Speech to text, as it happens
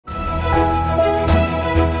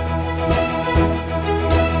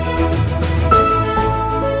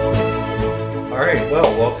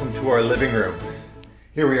our living room.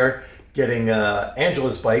 Here we are getting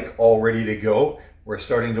Angela's bike all ready to go. We're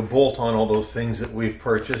starting to bolt on all those things that we've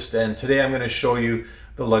purchased, and today I'm going to show you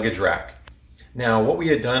the luggage rack. Now what we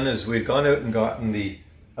had done is we had gone out and gotten the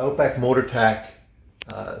Outback Motortek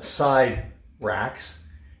side racks,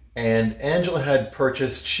 and Angela had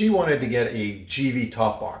purchased, she wanted to get a Givi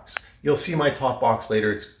top box. You'll see my top box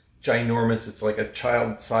later. It's ginormous. It's like a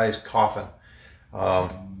child-sized coffin.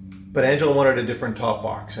 But Angela wanted a different top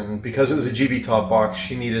box, and because it was a Givi top box,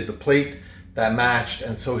 she needed the plate that matched,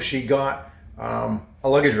 and so she got a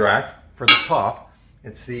luggage rack for the top.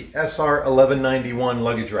 It's the SR1191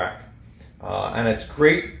 luggage rack, and it's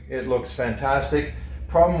great. It looks fantastic.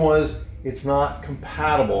 Problem was, it's not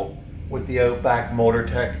compatible with the Outback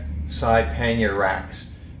Motortek side pannier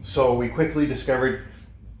racks. So we quickly discovered,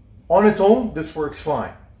 on its own, this works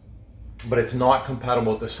fine, but it's not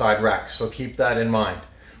compatible with the side racks, so keep that in mind.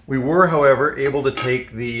 We were, however, able to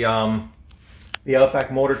take the Outback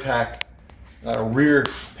Motortek rear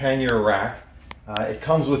pannier rack. It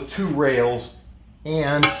comes with 2 rails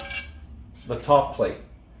and the top plate.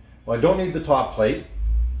 Well, I don't need the top plate.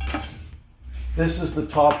 This is the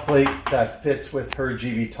top plate that fits with her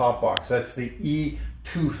Givi top box. That's the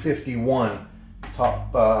E251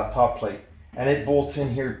 top plate. And it bolts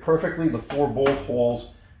in here perfectly. The 4 bolt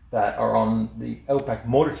holes that are on the Outback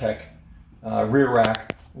Motortek rear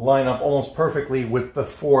rack line up almost perfectly with the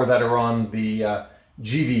 4 that are on the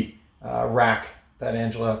Givi rack that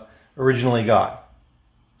Angela originally got.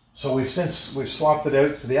 So we've swapped it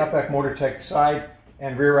out, so the Outback Motortek side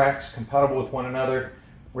and rear racks compatible with one another.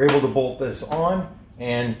 We're able to bolt this on,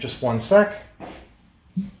 and just one sec.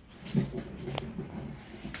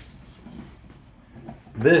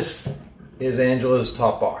 This is Angela's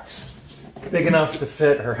top box. Big enough to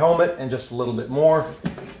fit her helmet and just a little bit more,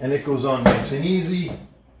 and it goes on nice and easy.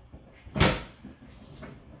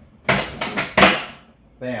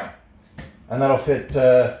 Bam. And that'll fit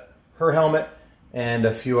her helmet and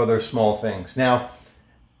a few other small things. Now,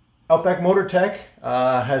 Outback Motortek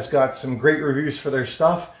has got some great reviews for their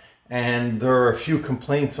stuff, and there are a few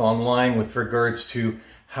complaints online with regards to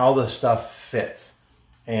how the stuff fits.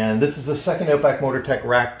 And this is the second Outback Motortek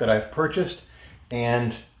rack that I've purchased,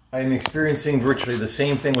 and I'm experiencing virtually the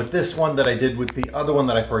same thing with this one that I did with the other one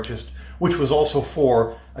that I purchased, which was also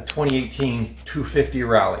for a 2018 250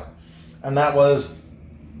 Rally. And that was,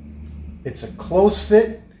 it's a close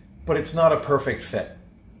fit, but it's not a perfect fit.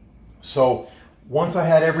 So once I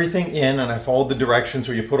had everything in and I followed the directions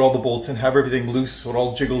where you put all the bolts in, have everything loose so it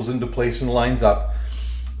all jiggles into place and lines up,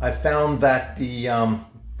 I found that the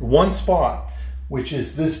one spot, which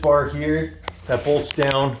is this bar here that bolts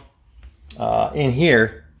down in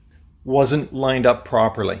here, wasn't lined up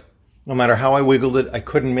properly. No matter how I wiggled it, I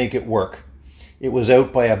couldn't make it work. It was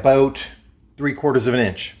out by about 3/4 of an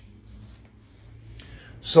inch.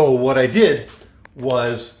 So what I did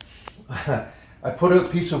was I put a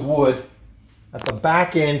piece of wood at the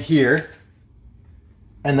back end here,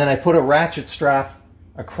 and then I put a ratchet strap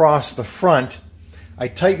across the front. I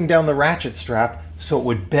tightened down the ratchet strap so it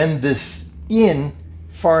would bend this in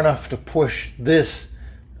far enough to push this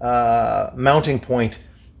mounting point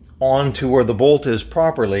onto where the bolt is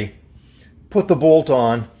properly. Put the bolt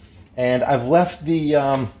on, and I've left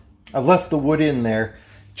the wood in there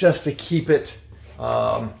just to keep it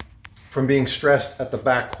from being stressed at the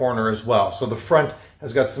back corner as well. So the front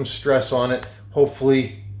has got some stress on it.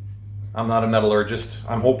 Hopefully, I'm not a metallurgist,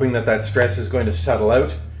 I'm hoping that that stress is going to settle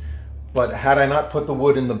out. But had I not put the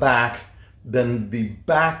wood in the back, then the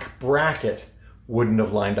back bracket wouldn't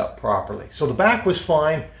have lined up properly. So the back was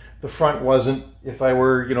fine, the front wasn't. If I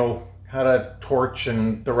were, you know, had a torch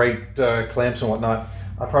and the right clamps and whatnot,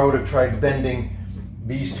 I probably would have tried bending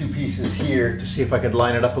these 2 pieces here to see if I could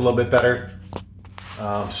line it up a little bit better.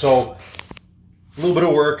 So a little bit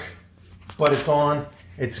of work, but it's on,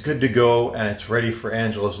 it's good to go, and it's ready for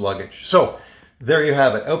Angela's luggage. So there you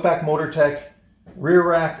have it, Outback Motortek rear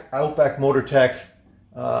rack, Outback Motortek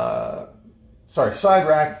side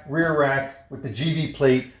rack, rear rack with the Givi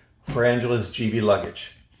plate for Angela's Givi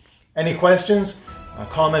luggage. Any questions?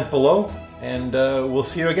 Comment below, and we'll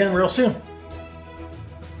see you again real soon.